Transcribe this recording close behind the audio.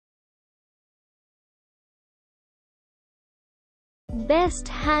Best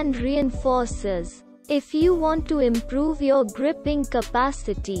hand reinforcers. If you want to improve your gripping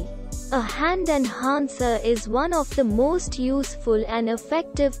capacity, a hand enhancer is one of the most useful and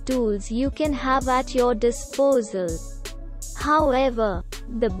effective tools you can have at your disposal. However,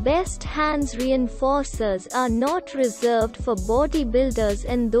 the best hands reinforcers are not reserved for bodybuilders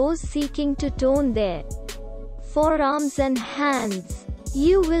and those seeking to tone their forearms and hands.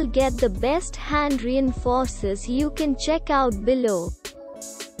 You will get the best hand reinforcers you can check out below.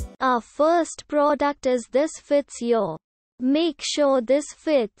 Our first product is This Fits Your. Make sure this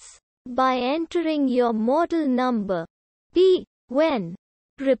fits by entering your model number P. When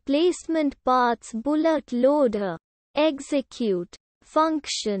replacement parts bullet loader. Execute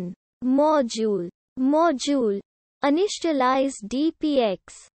function module initialize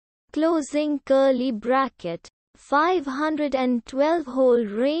DPX closing curly bracket 512 hole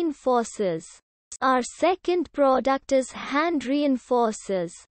reinforcers. Our second product is hand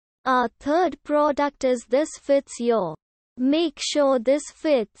reinforcers. Our third product is This Fits Your. Make sure this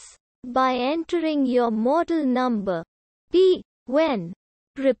fits by entering your model number P. When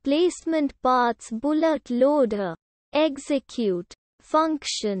replacement parts bullet loader. Execute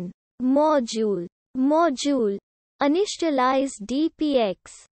function module initialize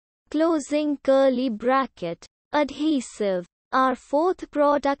DPX closing curly bracket adhesive. Our fourth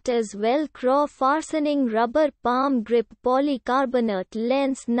product is Velcro fastening rubber palm grip polycarbonate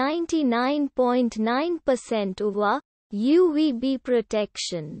lens 99.9% UVA UVB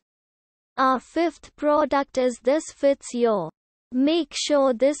protection. Our fifth product is This Fits Your. Make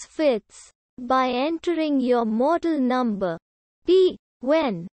sure this fits by entering your model number P.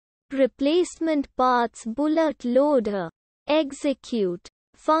 When replacement parts bullet loader. Execute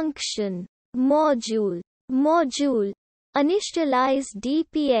function module initialize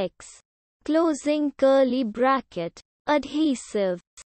DPX closing curly bracket adhesive.